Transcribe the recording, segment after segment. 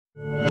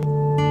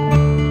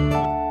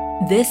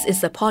This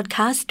is a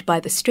podcast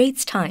by The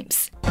Straits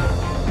Times.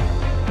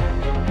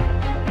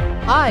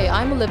 Hi,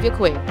 I'm Olivia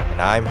Quay.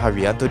 And I'm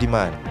Haryanto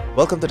Diman.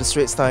 Welcome to The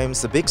Straits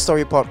Times, the Big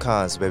Story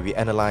podcast where we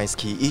analyse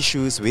key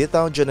issues with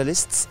our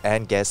journalists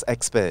and guest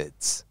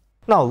experts.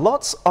 Now,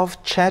 lots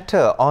of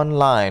chatter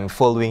online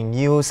following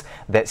news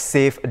that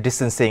safe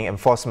distancing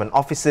enforcement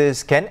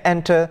officers can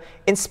enter,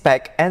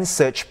 inspect and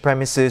search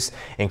premises,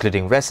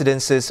 including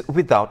residences,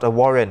 without a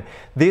warrant.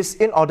 This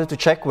in order to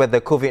check whether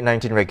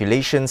COVID-19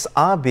 regulations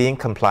are being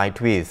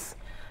complied with.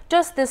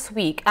 Just this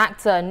week,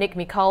 actor Nick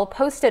Mikal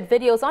posted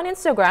videos on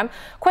Instagram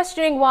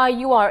questioning why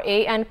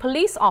URA and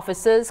police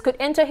officers could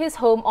enter his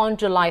home on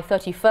July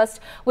 31st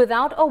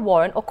without a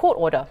warrant or court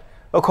order.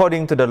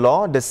 According to the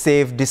law, the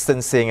safe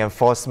distancing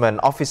enforcement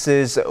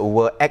officers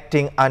were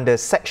acting under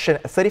Section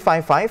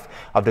 35(5)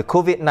 of the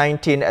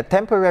COVID-19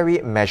 Temporary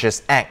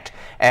Measures Act.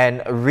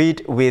 And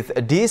read with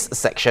this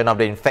section of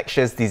the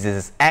Infectious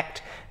Diseases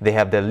Act, they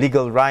have the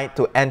legal right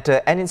to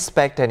enter and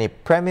inspect any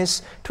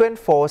premise to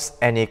enforce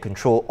any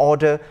control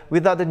order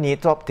without the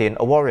need to obtain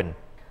a warrant.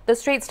 The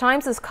Straits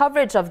Times'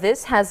 coverage of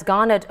this has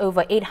garnered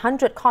over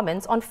 800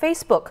 comments on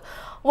Facebook.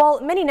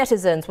 While many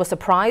netizens were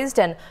surprised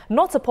and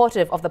not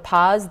supportive of the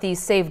powers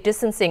these safe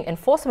distancing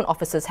enforcement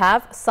officers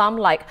have, some,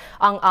 like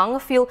Ang Ang,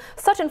 feel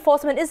such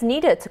enforcement is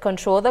needed to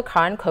control the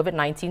current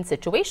COVID-19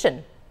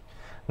 situation.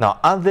 Now,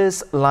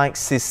 others like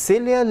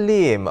Cecilia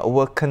Lim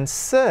were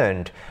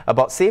concerned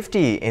about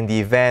safety in the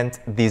event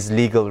these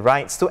legal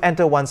rights to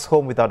enter one's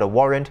home without a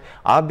warrant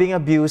are being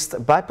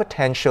abused by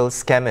potential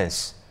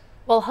scammers.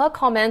 While her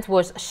comment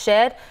was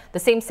shared, the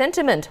same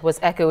sentiment was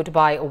echoed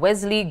by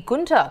Wesley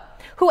Gunter,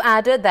 who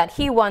added that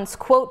he wants,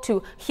 quote,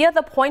 to hear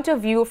the point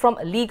of view from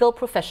legal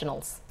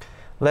professionals.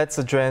 Let's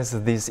address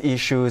these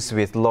issues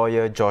with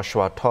lawyer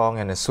Joshua Tong,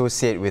 an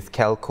associate with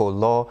Calco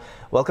Law.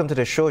 Welcome to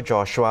the show,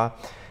 Joshua.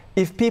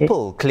 If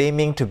people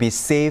claiming to be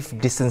safe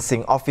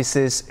distancing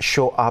officers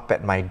show up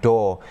at my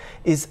door,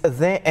 is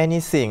there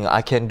anything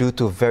I can do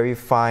to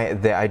verify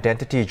their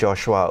identity,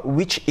 Joshua?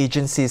 Which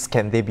agencies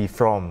can they be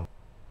from?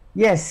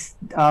 Yes,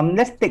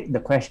 let's take the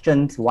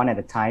questions one at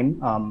a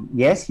time.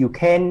 Yes, you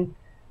can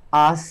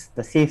ask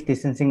the safe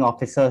distancing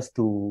officers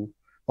for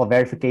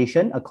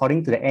verification.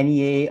 According to the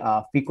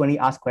NEA frequently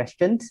asked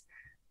questions,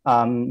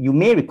 you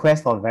may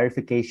request for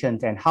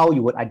verifications, and how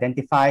you would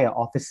identify an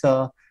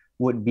officer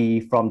would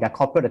be from their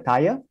corporate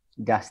attire,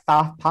 their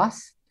staff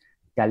pass,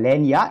 their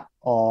lanyard,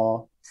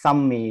 or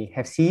some may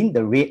have seen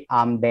the red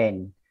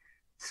armband.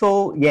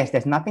 So yes,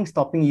 there's nothing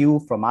stopping you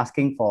from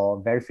asking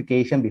for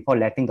verification before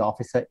letting the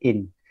officer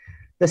in.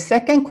 The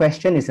second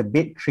question is a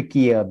bit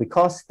trickier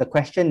because the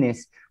question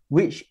is,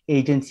 which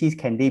agencies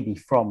can they be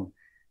from?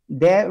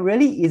 There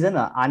really isn't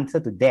an answer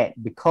to that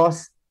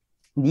because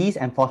these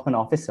enforcement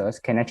officers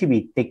can actually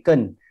be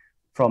taken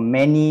from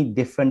many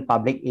different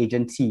public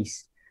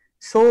agencies.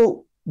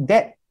 So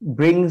that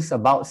brings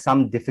about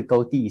some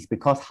difficulties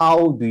because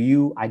how do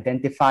you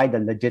identify the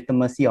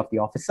legitimacy of the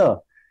officer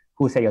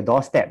who's at your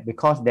doorstep?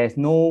 Because there's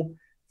no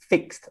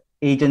fixed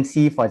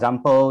agency, for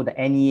example, the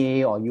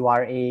NEA or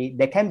URA.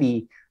 There can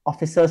be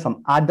officers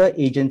from other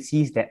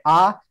agencies that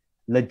are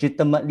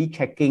legitimately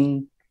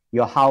checking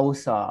your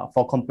house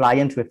for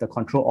compliance with the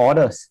control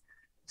orders.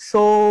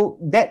 So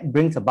that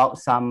brings about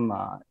some,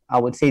 I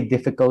would say,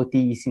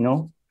 difficulties,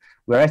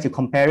 whereas you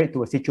compare it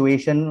to a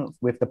situation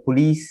with the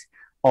police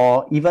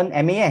or even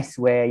MAS,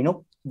 where,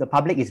 the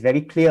public is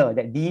very clear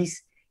that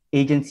these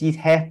agencies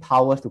have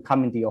powers to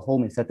come into your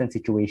home in certain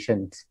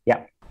situations.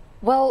 Yeah.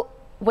 Well,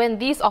 when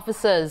these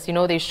officers,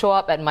 they show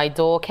up at my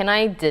door, can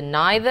I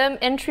deny them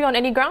entry on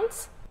any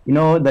grounds?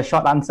 The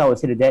short answer I would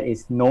say to that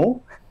is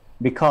no,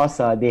 because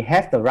they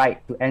have the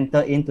right to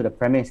enter into the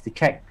premise to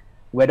check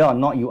whether or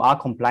not you are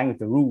complying with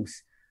the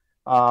rules.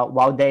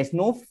 While there is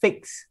no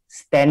fixed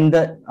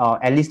standard,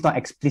 or at least not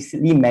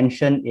explicitly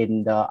mentioned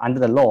under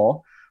the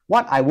law,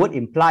 what I would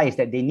imply is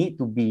that they need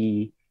to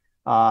be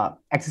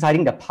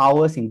exercising the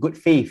powers in good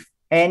faith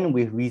and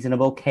with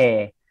reasonable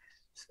care.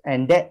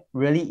 And that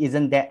really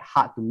isn't that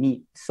hard to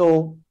meet.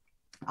 So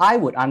I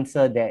would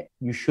answer that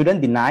you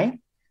shouldn't deny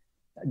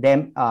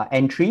them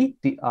entry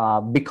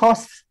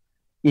because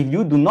if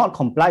you do not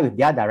comply with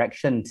their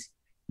directions,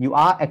 you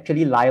are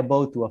actually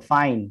liable to a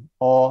fine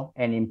or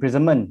an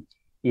imprisonment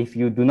if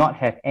you do not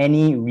have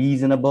any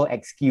reasonable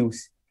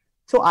excuse.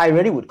 So I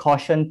really would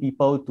caution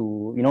people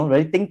to,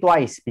 really think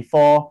twice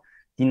before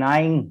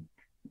denying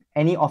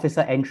any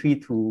officer entry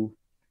to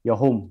your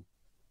home.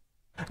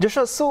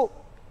 Joshua, so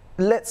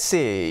let's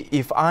say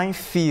if I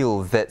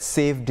feel that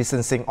safe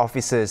distancing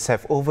officers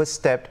have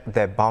overstepped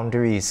their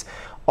boundaries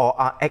or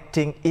are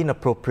acting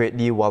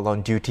inappropriately while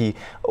on duty,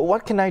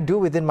 what can I do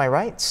within my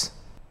rights?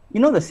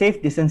 The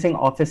safe distancing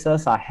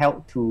officers are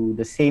held to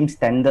the same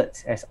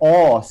standards as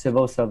all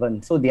civil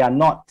servants. So they are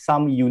not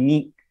some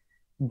unique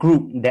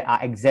group that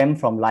are exempt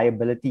from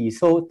liability.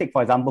 So take,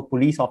 for example,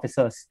 police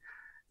officers.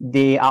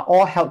 They are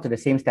all held to the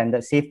same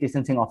standards, safe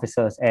distancing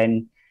officers.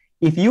 And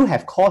if you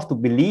have cause to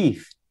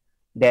believe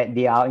that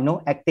they are,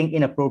 acting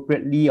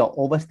inappropriately or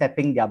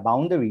overstepping their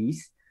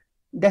boundaries,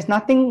 there's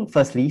nothing,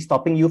 firstly,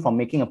 stopping you from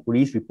making a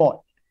police report.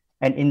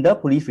 And in the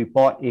police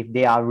report, if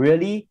they are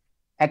really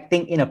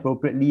acting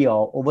inappropriately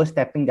or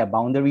overstepping their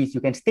boundaries,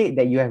 you can state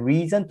that you have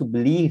reason to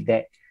believe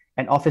that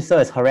an officer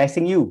is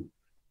harassing you.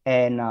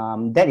 And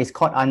that is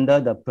caught under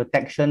the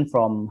Protection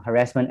from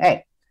Harassment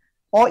Act,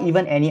 or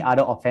even any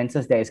other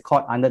offences that is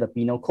caught under the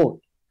Penal Code.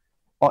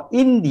 Or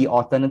in the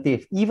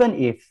alternative, even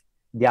if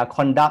their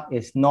conduct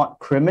is not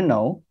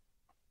criminal,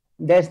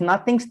 there's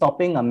nothing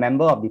stopping a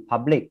member of the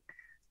public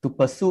to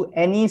pursue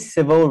any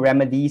civil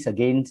remedies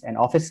against an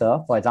officer,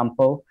 for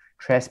example,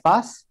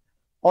 trespass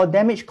or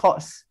damage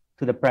caused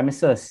to the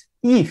premises,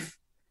 if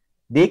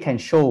they can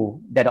show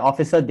that the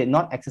officer did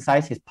not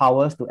exercise his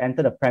powers to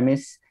enter the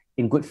premise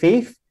in good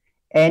faith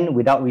and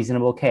without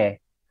reasonable care.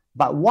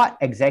 But what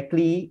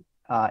exactly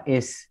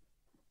is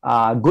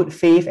good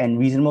faith and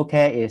reasonable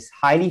care is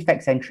highly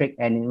fact-centric,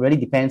 and it really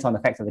depends on the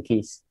facts of the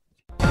case.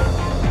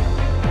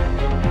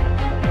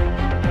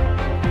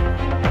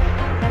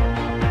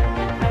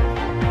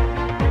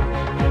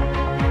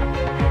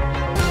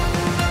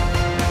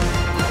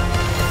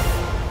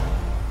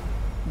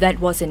 That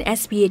was an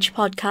SPH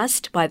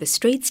podcast by The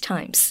Straits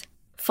Times.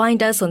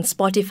 Find us on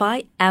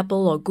Spotify,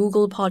 Apple or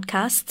Google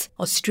Podcasts,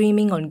 or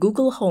streaming on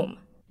Google Home.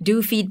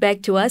 Do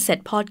feedback to us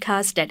at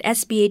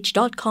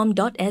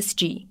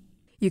podcast@sph.com.sg.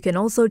 You can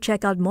also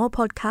check out more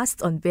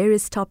podcasts on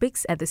various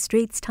topics at The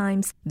Straits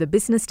Times, The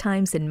Business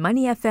Times and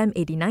Money FM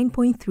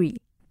 89.3.